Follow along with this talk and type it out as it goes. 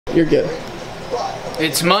You're good.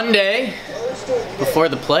 It's Monday before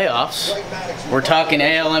the playoffs. We're talking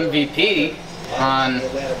AL MVP on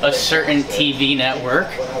a certain TV network,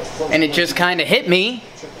 and it just kind of hit me.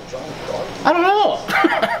 I don't know.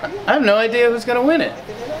 I have no idea who's going to win it.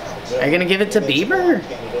 Are you going to give it to Bieber?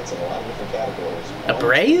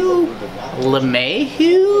 Abreu?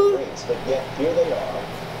 LeMahieu?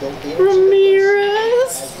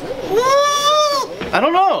 Ramirez? I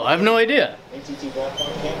don't know. I have no idea.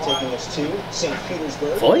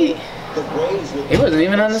 Voight? He wasn't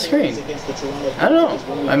even on the screen. I don't know.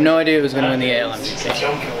 I have no idea who's going to win the AL MVP.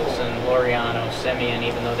 And Laureano, Semien,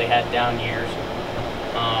 even though they had down years.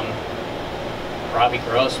 Robbie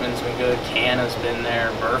Grossman's been good. Canna's been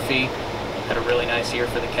there. Murphy had a really nice year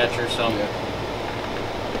for the catcher. So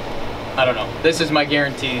I don't know. This is my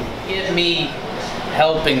guarantee. Give me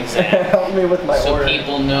helping Zach. Help me with my order. So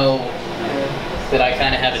people know that I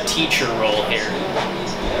kind of have a teacher role here.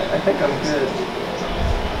 I think I'm good.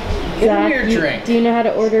 Get Zach, a weird drink. Do you know how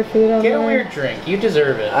to order food online? Get a weird drink. You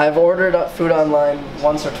deserve it. I've ordered up food online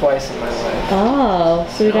once or twice in my life. Oh,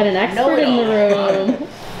 so we got an expert in the room.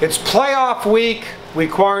 It's playoff week. We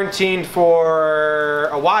quarantined for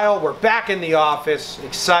a while. We're back in the office.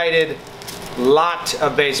 Excited. Lot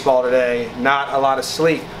of baseball today. Not a lot of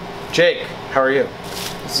sleep. Jake, how are you?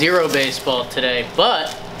 Zero baseball today,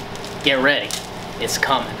 but get ready. It's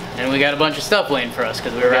coming. And we got a bunch of stuff waiting for us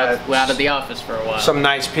because we were out of the office for a while. Some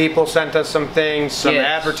nice people sent us some things. Some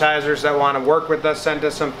advertisers that want to work with us sent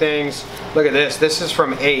us some things. Look at this. This is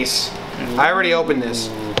from Ace. I already opened this.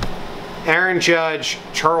 Aaron Judge,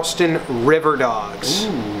 Charleston River Dogs.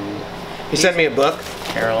 He sent me a book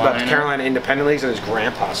about the Carolina Independent Leagues that his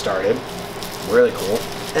grandpa started. Really cool.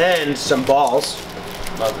 And some balls.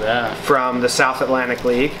 Love that. From the South Atlantic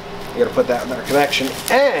League. You gotta put that in our collection.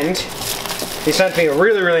 And he sent me a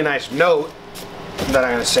really, really nice note that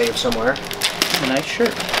I'm gonna save somewhere. A nice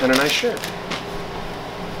shirt. And a nice shirt.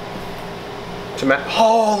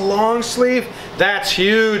 Oh, long sleeve? That's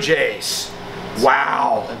huge, Ace.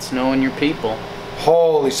 Wow. That's knowing your people.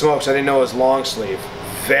 Holy smokes, I didn't know it was long sleeve.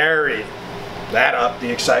 That upped the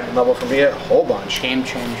excitement level for me a whole bunch. Game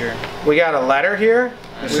changer. We got a letter here.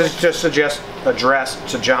 This is just addressed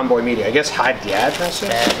to Jomboy Media. I guess hide the address.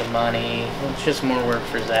 Bag of money. It's just more work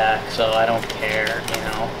for Zach, so I don't care, you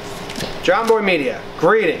know. Jomboy Media,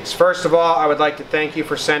 greetings. First of all, I would like to thank you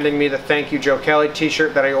for sending me the Thank You Joe Kelly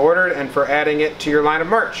t-shirt that I ordered and for adding it to your line of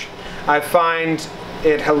merch. I find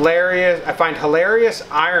hilarious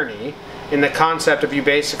irony in the concept of you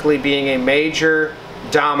basically being a major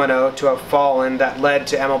domino to have fallen that led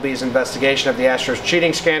to MLB's investigation of the Astros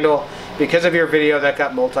cheating scandal because of your video that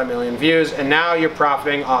got multi-million views, and now you're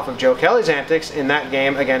profiting off of Joe Kelly's antics in that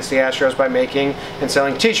game against the Astros by making and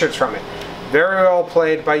selling t-shirts from it. Very well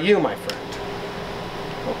played by you, my friend.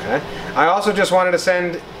 Okay. I also just wanted to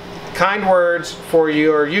send kind words for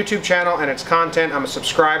your YouTube channel and its content. I'm a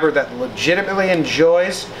subscriber that legitimately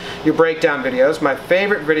enjoys your breakdown videos. My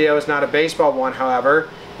favorite video is not a baseball one, however.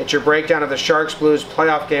 It's your breakdown of the Sharks Blues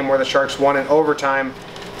playoff game where the Sharks won in overtime,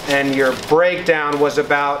 and your breakdown was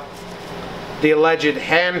about the alleged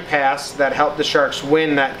hand pass that helped the Sharks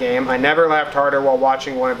win that game. I never laughed harder while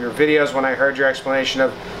watching one of your videos when I heard your explanation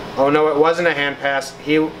of, oh no, it wasn't a hand pass,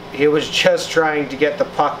 he was just trying to get the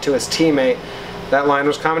puck to his teammate. That line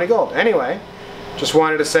was comedy gold. Anyway, just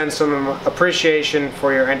wanted to send some appreciation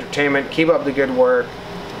for your entertainment. Keep up the good work.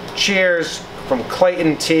 Cheers from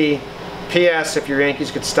Clayton T. P.S. If your Yankees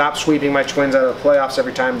could stop sweeping my Twins out of the playoffs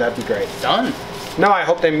every time, that'd be great. Done. No, I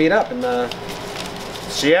hope they meet up in the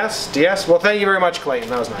CS, DS. Well, thank you very much, Clayton.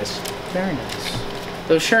 That was nice. Very nice.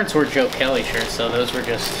 Those shirts were Joe Kelly shirts, so those were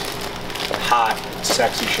just hot,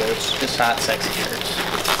 sexy shirts. Just hot, sexy shirts.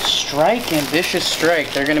 Strike, ambitious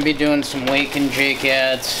strike. They're gonna be doing some Wake and Jake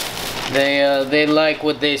ads. They like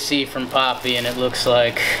what they see from Poppy, and it looks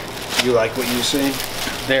like you like what you see.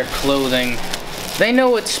 Their clothing. They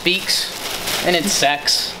know it speaks, and it's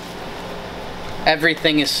sex.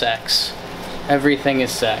 Everything is sex. Everything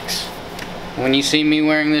is sex. When you see me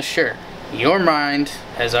wearing this shirt, your mind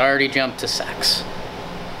has already jumped to sex.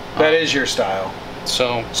 That is your style.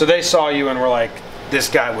 So they saw you and were like, this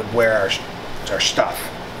guy would wear our stuff.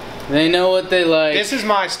 They know what they like. This is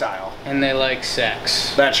my style. And they like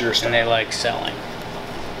sex. That's your style. And they like selling.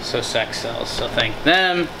 So sex sells. So thank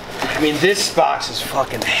them. I mean, this box is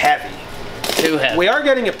fucking heavy. Too heavy. We are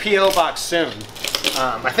getting a P.O. box soon.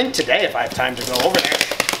 I think today, if I have time to go over there.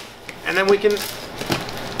 And then we can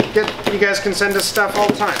you guys can send us stuff all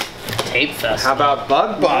the time. Tape Festival. How about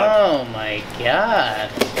Bug Bug? Oh my god.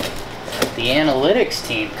 The analytics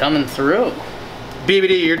team coming through.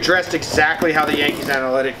 BBD, you're dressed exactly how the Yankees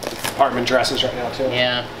analytics department dresses right now too.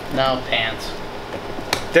 Yeah, no pants.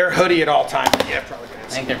 They're hoodie at all times. Yeah, probably I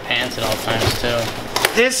pants. think they're pants at all times too.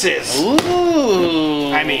 This is.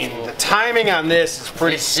 Ooh. I mean, the timing on this is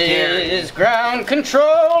pretty scary. This is ground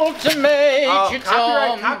control to Major Oh,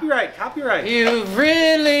 Tom. copyright. You've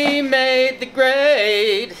really made the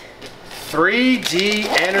grade. 3D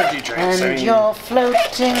energy drinks. I And mean, you're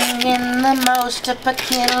floating in the most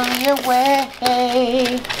peculiar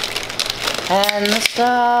way. And the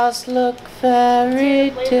stars look very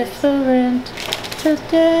different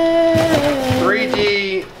today.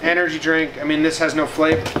 3D energy drink. I mean, this has no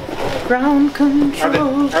flavor. Ground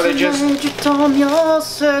control Are they to just- Major Tom, your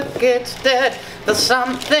circuit's dead. There's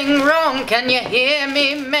something wrong, can you hear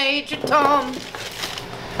me, Major Tom?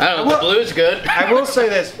 I don't know, the blue's good. I will say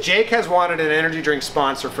this: Jake has wanted an energy drink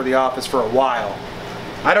sponsor for the office for a while.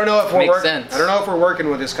 I don't know if we're Makes sense. I don't know if we're working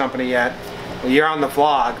with this company yet. You're on the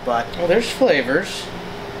vlog, but Well, there's flavors.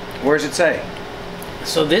 where does it say?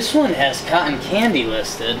 So this one has cotton candy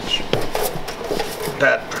listed.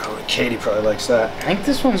 Katie probably likes that. I think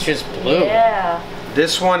this one's just blue. Yeah.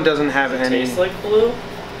 This one doesn't have any. Tastes like blue?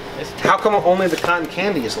 How come only the cotton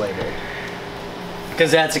candy is labeled?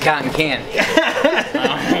 Because that's a cotton candy. I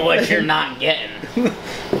don't know what you're not getting.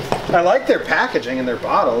 I like their packaging and their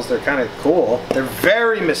bottles. They're kind of cool. They're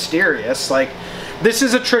very mysterious. Like, this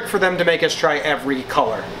is a trick for them to make us try every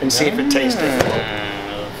color and see if it tastes different.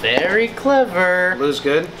 Very clever. Blue's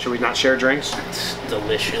good. Should we not share drinks? It's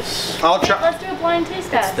delicious. I'll try. Let's do a blind taste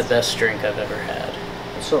test. It's the best drink I've ever had.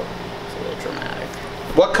 So, It's a little dramatic.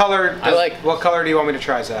 what color? What color do you want me to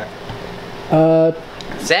try, Zach?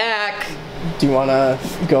 Zach! Do you want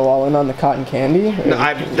to go all in on the cotton candy?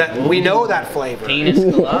 No, we know that flavor. Penis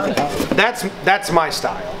colada. That's my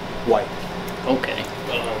style. White. Okay.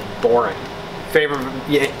 Boring.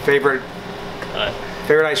 Favorite Cut.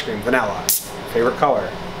 ice cream, vanilla. Favorite color,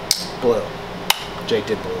 blue. Jake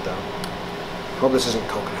did blue though. Hope this isn't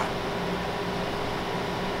coconut.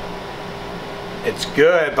 It's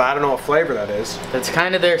good, but I don't know what flavor that is. That's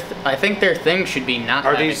kind of their. I think their thing should be not.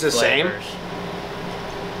 Are having these the same? flavors.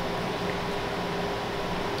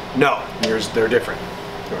 No, they're different.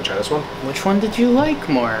 You want to try this one? Which one did you like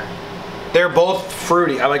more? They're both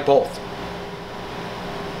fruity. I like both.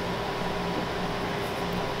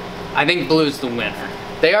 I think blue's the winner.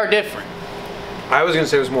 They are different. I was gonna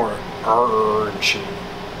say it was more orangey.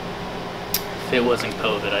 If it wasn't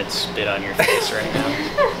COVID, I'd spit on your face right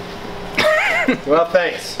now. Well,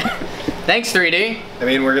 thanks. Thanks, 3D. I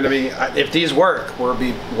mean, we're gonna be. If these work, we'll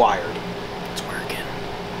be wired. It's working.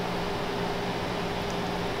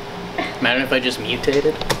 Imagine if I just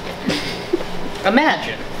mutated.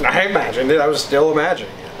 Imagine. I imagined it. I was still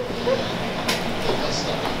imagining it.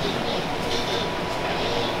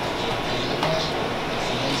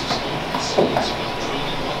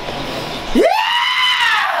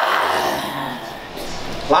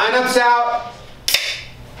 Lineups out.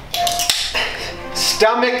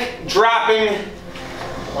 Stomach dropping.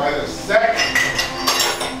 By the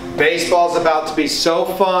second. Baseball's about to be so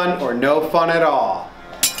fun or no fun at all.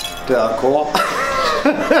 Cool.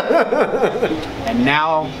 And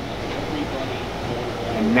now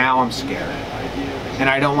I'm scared. And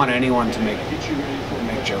I don't want anyone to make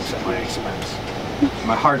jokes at my expense.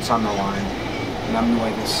 My heart's on the line. And I'm the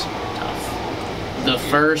way this. Tough. The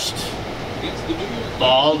first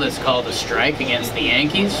ball that's called a strike against the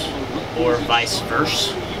Yankees, or vice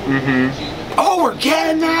versa, Oh, we're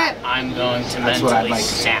getting that! I'm going to That's what I'd mentally like to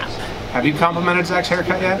see. snap. Have you complimented Zach's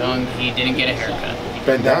haircut yet? He didn't get a haircut.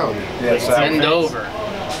 Bend down. Yes. Bend over.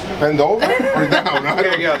 Bend over or down?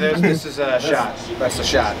 There you go. This is a shot. That's a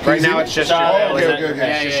shot. Right now it's just your Oh, belly. okay,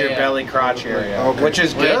 okay. It's just your belly crotch area, Okay. which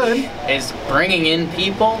is good. Which is bringing in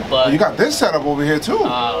people, but You got this setup over here too.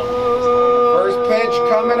 First pitch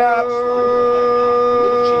coming up.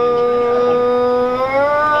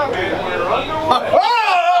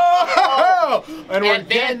 Oh! And we're getting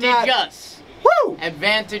advantage that. us. Woo!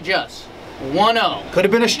 Advantage us. 1-0. Could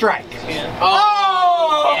have been a strike.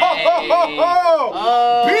 Oh!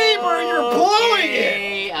 Oh! Bieber, you're blowing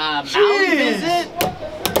it. Mound Jeez. visit.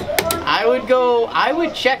 I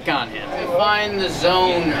would check on him and find the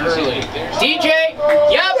zone early. DJ,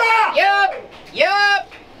 yup.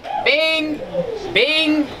 Bing,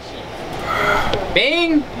 bing,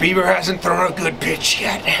 bing, Bieber hasn't thrown a good pitch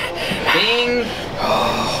yet. bing.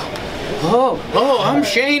 Oh, I'm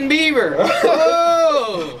Shane Bieber.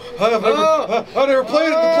 Oh. I never played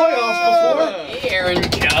in the playoffs before. Hey, Aaron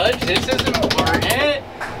Judge, this is important.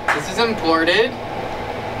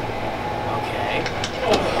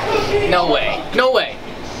 Okay. No way.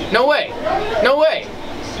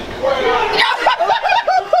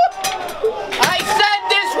 I said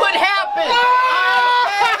this would happen. happened!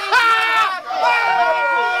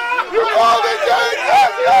 You called it,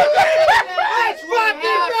 Let's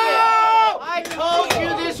fucking go! I told you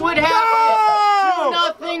this would happen.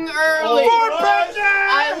 2-0 early. I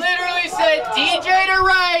literally said DJ to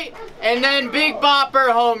right, and then Big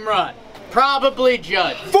Bopper home run. Probably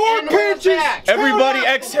Judd. 4 pitches! Everybody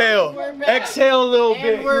exhale. Exhale a little And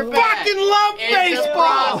bit. we're back. Fucking love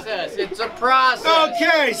baseball! It's a process.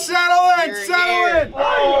 Okay, settle in, settle in.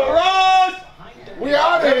 Rose! We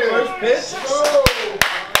out of here.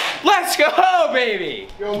 Let's go, baby!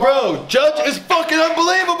 Bro, Judge is fucking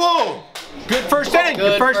unbelievable! Good first inning.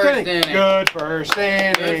 Good first inning. Good first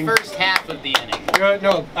Good inning. first half of the inning. Good.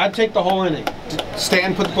 No, I'd take the whole inning.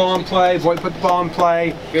 Stan put the ball in play. Voigt put the ball in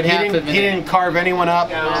play. Good half of the He didn't carve anyone up.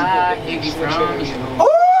 Ah, Higgy from you.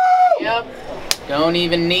 Yep. Don't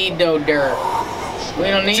even need no dirt. We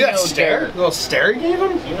don't need no dirt. A little stare he gave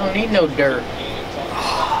him? You don't need no dirt.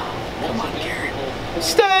 Come on, Gary.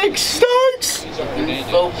 Steaks! Steaks! You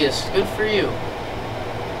focused. Good for you.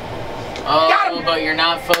 Oh, but you're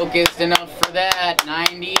not focused enough for that.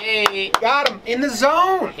 98. Got him in the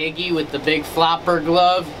zone. Higgy with the big flopper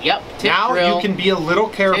glove. Yep. Tip Now drill. you can be a little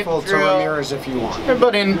careful Tip to drill. Ramirez if you want.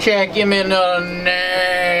 But then check him in a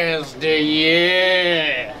nasty,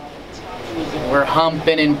 yeah. We're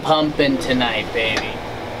humping and pumping tonight, baby.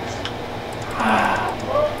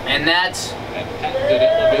 And that's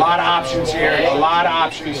A lot of options here. A lot of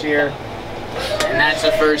options here. and that's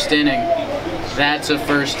a first inning. That's a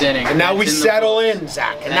first inning. And now we That's in the settle books. in,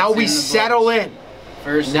 Zach. And That's now we in the settle books. in.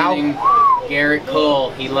 First Now- inning, Garrett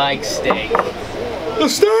Cole, he likes steak. The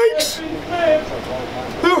steaks!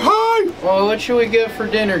 They're high! Well, what should we get for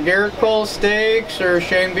dinner? Garrett Cole steaks or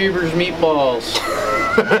Shane Bieber's meatballs?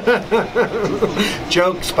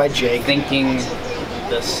 Jokes by Jake. Thinking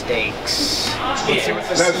the steaks.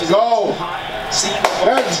 Let's go.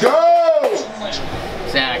 Let's go.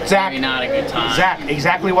 Zach, maybe not a good time. Zach,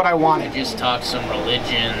 exactly what I wanted. Just talk some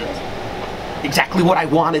religion. Exactly what I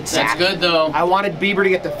wanted, Zach. That's good though. I wanted Bieber to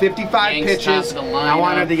get the 55 Yanks top pitches. of the I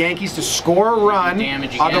wanted lineup. the Yankees to score a run.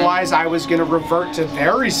 Damage again. Otherwise, I was going to revert to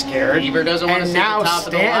very scared. Bieber doesn't want to And see the now top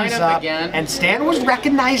of the Stan's lineup up, again. and Stan was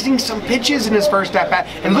recognizing some pitches in his first at bat.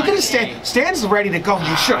 And look at his Stan. Stan's ready to go.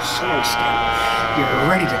 You should have sworn, Stan. You're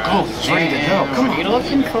ready to go. He's ready to go. Come What are you on.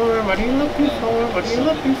 looking for? What are you looking for? What are you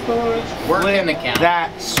looking for? Working the count.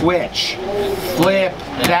 That switch. Flip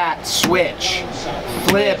that switch.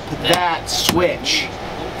 Flip that switch.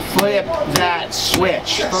 Flip that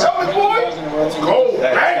switch. Let's go.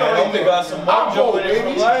 Bang on it. got some mojo in it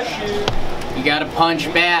from last year. You gotta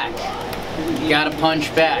punch back. You gotta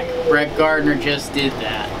punch back. Brett Gardner just did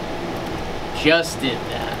that. Just did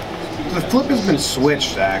that. The flip has been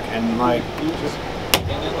switched, Zach, and like,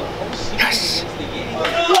 yes.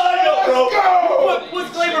 Let's go! What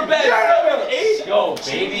flavor bag? Yes! Go,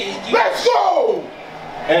 baby. Let's go.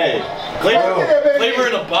 Hey, flavor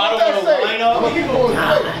in the bottom of the lineup.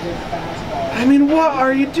 I mean, what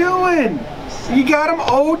are you doing? You got him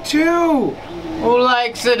 0-2. Who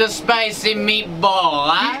likes it a spicy meatball,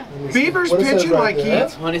 huh? Bieber's pitching like he.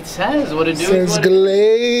 That's what it says. What it do is Since what it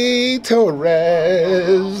Gley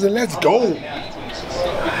Torres. Let's go.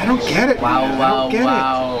 I don't get it. Wow, man. I wow, don't get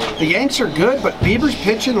wow. it. The Yanks are good, but Bieber's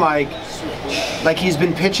pitching like he's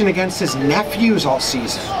been pitching against his nephews all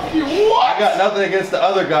season. I got nothing against the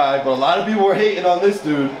other guy, but a lot of people were hating on this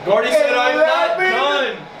dude. Gordy said I'm not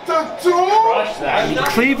done. Crush that.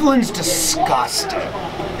 Cleveland's disgusting.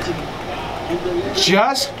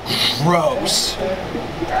 Just gross.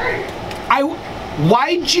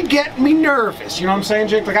 Why'd you get me nervous? You know what I'm saying,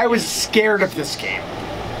 Jake? Like, I was scared of this game.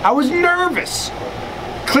 I was nervous.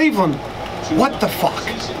 Cleveland, what the fuck?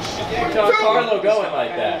 Carlo going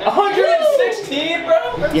like that. 116,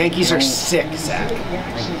 bro? Yankees are sick, Zach.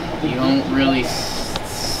 You don't really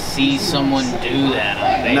see someone do that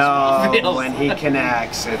on baseball No, field. when he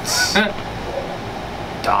connects, it's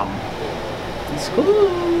dumb. It's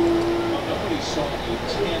cool.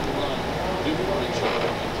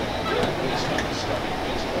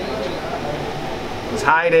 He's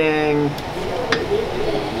hiding.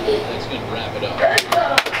 That's going to wrap it up.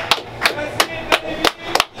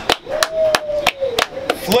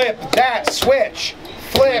 Flip that switch.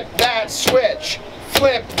 Flip that switch.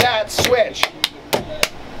 Flip that switch.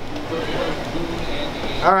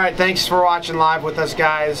 All right, thanks for watching live with us,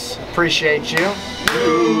 guys. Appreciate you. Let's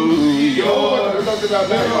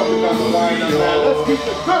keep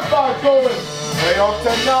the good vibe going. Playoff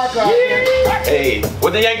Tanaka. Hey,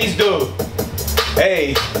 what the Yankees do?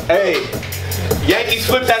 Hey, Yankees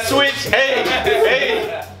flip that switch. Hey,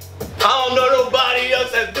 I don't know nobody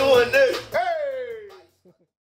else that's doing this.